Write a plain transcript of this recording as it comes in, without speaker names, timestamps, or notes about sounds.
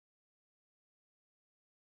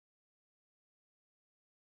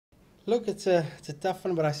Look, it's a tough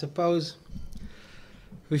one, but I suppose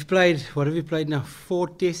we've played, what have we played now? 4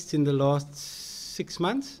 tests in the last 6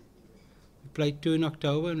 months. We played 2 in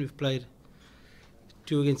October and we've played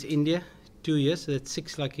 2 against India, 2 years, so that's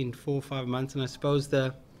 6 like in 4 or 5 months. And I suppose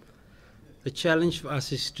the challenge for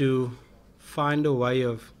us is to find a way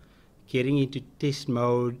of getting into test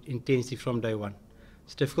mode intensity from day one.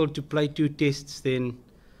 It's difficult to play 2 tests, then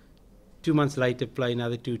 2 months later play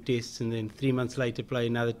another 2 tests, and then 3 months later play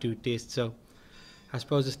another 2 tests. So I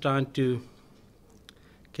suppose it's trying to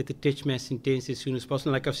get the test match intensity as soon as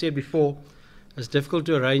possible. Like I've said before, it's difficult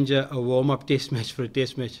to arrange a warm-up test match for a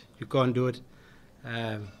test match. You can't do it.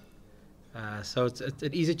 So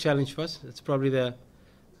it is a challenge for us. It's probably the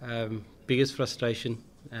biggest frustration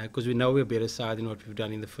because we know we're a better side than what we've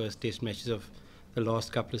done in the first test matches of the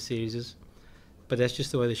last couple of series. But that's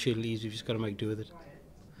just the way the schedule is. We've just got to make do with it.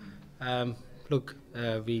 Look,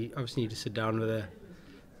 we obviously need to sit down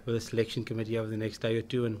with a selection committee over the next day or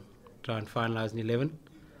 2 and try and finalise an 11.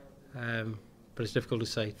 But it's difficult to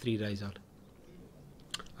say 3 days out.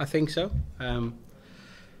 I think so.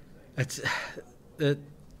 It's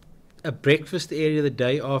a breakfast area the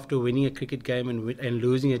day after winning a cricket game and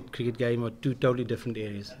losing a cricket game are 2 totally different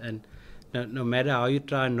areas. And no matter how you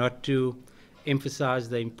try not to emphasise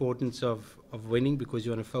the importance of winning because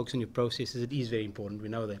you want to focus on your processes, it is very important. We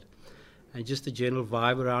know that. And just the general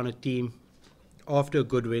vibe around a team after a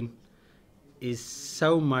good win is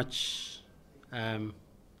so much.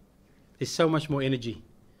 There's so much more energy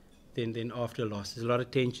than after a loss. There's a lot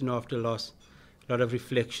of tension after a loss, a lot of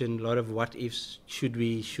reflection, a lot of what ifs, could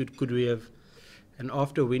we have. And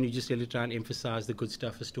after a win, you just really try and emphasize the good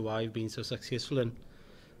stuff as to why you've been so successful.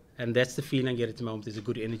 And that's the feeling I get at the moment. There's a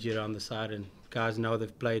good energy around the side, and guys know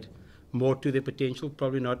they've played more to their potential,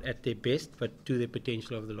 probably not at their best, but to their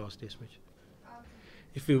potential over the last test match.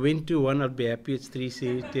 If we win 2-1, I'd be happy it's 3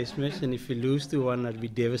 series test match, and if we lose 2-1, I'd be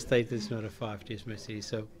devastated it's not a 5 test match series.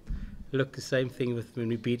 So, look, the same thing with when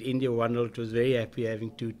we beat India 1-0, it was very happy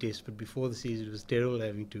having 2 tests, but before the season it was terrible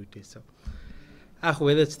having 2 tests. So,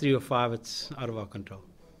 whether it's 3 or 5, it's out of our control.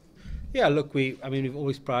 Yeah, look, we've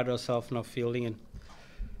always prided ourselves on our fielding,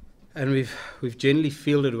 and we've generally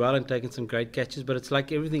fielded well and taken some great catches, but it's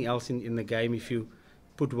like everything else in the game. If you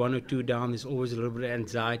put 1 or 2 down, there's always a little bit of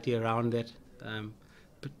anxiety around that.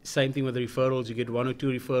 Same thing with the referrals. You get 1 or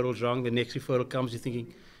 2 referrals wrong, the next referral comes, you're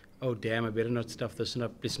thinking, oh damn, I better not stuff this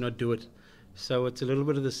up, let's not do it. So it's a little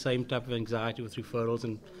bit of the same type of anxiety with referrals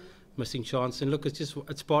and missing chance. And look,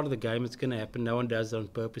 it's part of the game, it's going to happen. No one does it on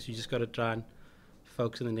purpose. You just got to try and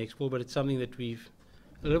focus on the next ball. But it's something that we've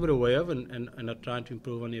a little bit aware of and are trying to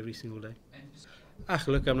improve on every single day.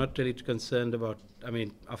 Look, I'm not really concerned about,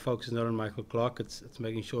 our focus is not on Michael Clarke. It's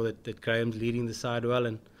making sure that Graham's leading the side well,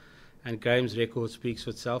 and Graham's record speaks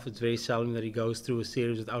for itself. It's very seldom that he goes through a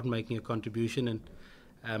series without making a contribution, and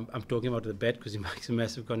I'm talking about the bat because he makes a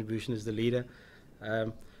massive contribution as the leader.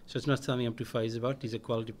 So it's not something I'm too phased about. He's a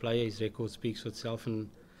quality player. His record speaks for itself, and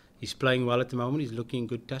he's playing well at the moment. He's looking in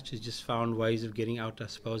good touch. He's just found ways of getting out, I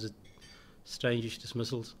suppose, at strange-ish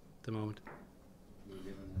dismissals at the moment.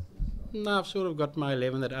 No, I've sort of got my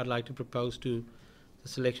 11 that I'd like to propose to the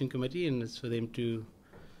selection committee, and it's for them to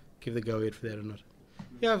give the go-ahead for that or not.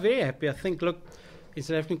 Yeah, very happy. I think, look, in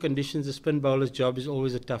South African conditions, the spin bowler's job is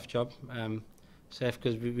always a tough job. South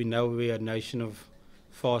Africa, we know we're a nation of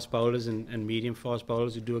fast bowlers and medium fast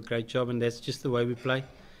bowlers who do a great job, and that's just the way we play.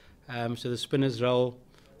 So the spinner's role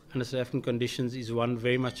under South African conditions is one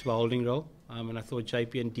very much of a holding role, and I thought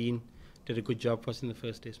JP and Dean did a good job for us in the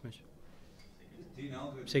first test match.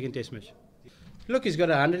 Second test match. Look, he's got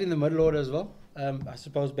 100 in the middle order as well. I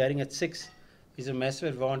suppose batting at 6 is a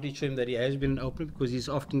massive advantage for him that he has been an opener because he's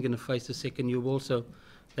often going to face the second new ball. So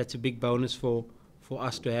that's a big bonus for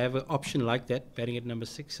us to have an option like that, batting at number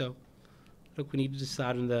 6. So look, we need to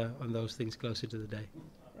decide on those things closer to the day.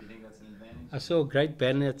 Do you think that's an advantage? I saw a great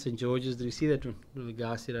banner at St. George's. Did you see that one? The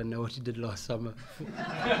guy said, I know what he did last summer.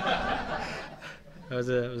 It was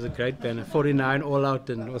a great banner, 49 all out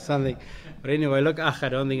or something. But anyway, look, I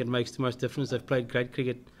don't think it makes too much difference. They've played great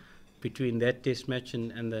cricket between that test match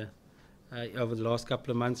and the over the last couple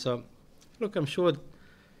of months. So, look, I'm sure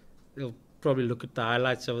they'll probably look at the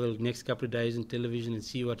highlights over the next couple of days on television and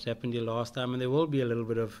see what's happened here last time. And there will be a little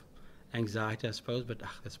bit of anxiety, I suppose, but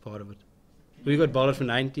that's part of it. We got bowled for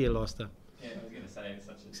 90 here last time. Yeah, I was going to say, it's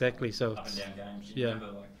such a exactly, so up and down game. Yeah.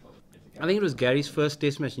 I think it was Gary's first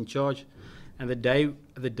test match in charge. And the day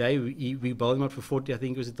we bowled him out for 40, I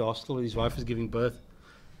think it was at the hospital. His wife was giving birth,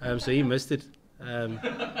 so he missed it.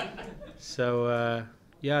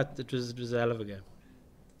 Yeah, it was a hell of a game.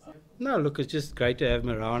 No, look, it's just great to have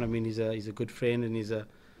him around. I mean, he's a good friend, and he's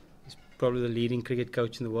probably the leading cricket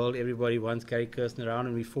coach in the world. Everybody wants Gary Kirsten around,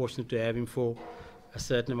 and we're fortunate to have him for a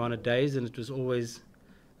certain amount of days. And it was always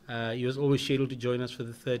he was always scheduled to join us for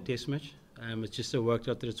the third Test match. It's just so worked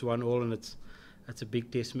out that it's 1-1, and it's a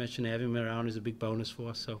big Test match, and having him around is a big bonus for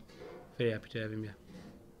us. So very happy to have him here.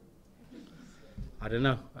 I don't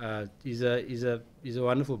know. He's a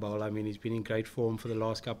wonderful bowler. I mean, he's been in great form for the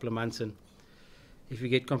last couple of months, and if you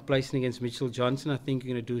get complacent against Mitchell Johnson, I think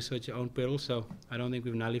you're going to do so at your own peril. So I don't think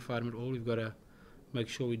we've nullified him at all. We've got to make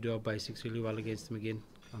sure we do our basics really well against him again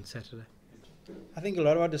on Saturday. I think a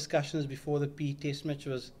lot of our discussions before the P Test match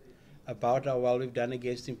was about how well we've done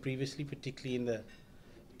against him previously, particularly in the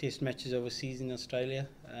Test matches overseas in Australia.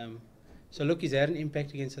 So look, he's had an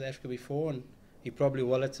impact against South Africa before, and he probably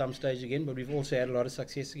will at some stage again, but we've also had a lot of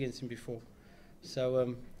success against him before.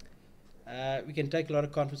 So we can take a lot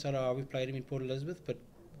of confidence out of how we played him in Port Elizabeth, but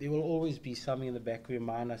there will always be something in the back of your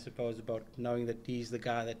mind, I suppose, about knowing that he's the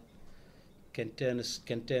guy that can turn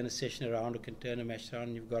a session around or can turn a match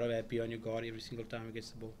around. You've got to be on your guard every single time he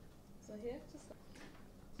gets the ball. So here, just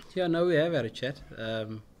yeah, no, we have had a chat.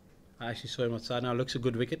 I actually saw him outside now. Looks a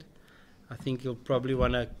good wicket. I think he'll probably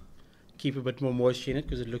want to keep a bit more moisture in it,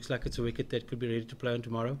 because it looks like it's a wicket that could be ready to play on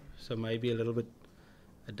tomorrow. So maybe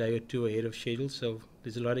a day or two ahead of schedule. So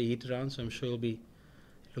there's a lot of heat around, so I'm sure he'll be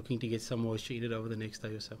looking to get some moisture in it over the next day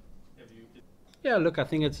or so. Yeah, look, I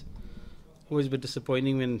think it's always a bit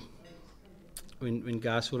disappointing when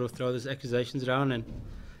guys sort of throw those accusations around. And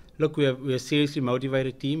look, we're a seriously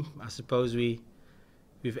motivated team. I suppose we've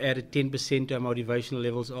added 10% to our motivational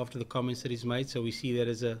levels after the comments that he's made. So we see that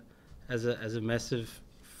as a massive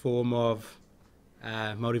form of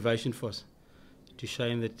motivation for us, to show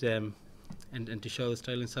him that and to show the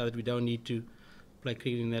Australian side that we don't need to play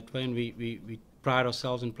cricket in that way, and we pride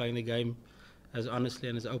ourselves in playing the game as honestly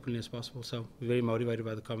and as openly as possible. So we're very motivated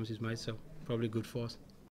by the comments he's made, so probably good for us.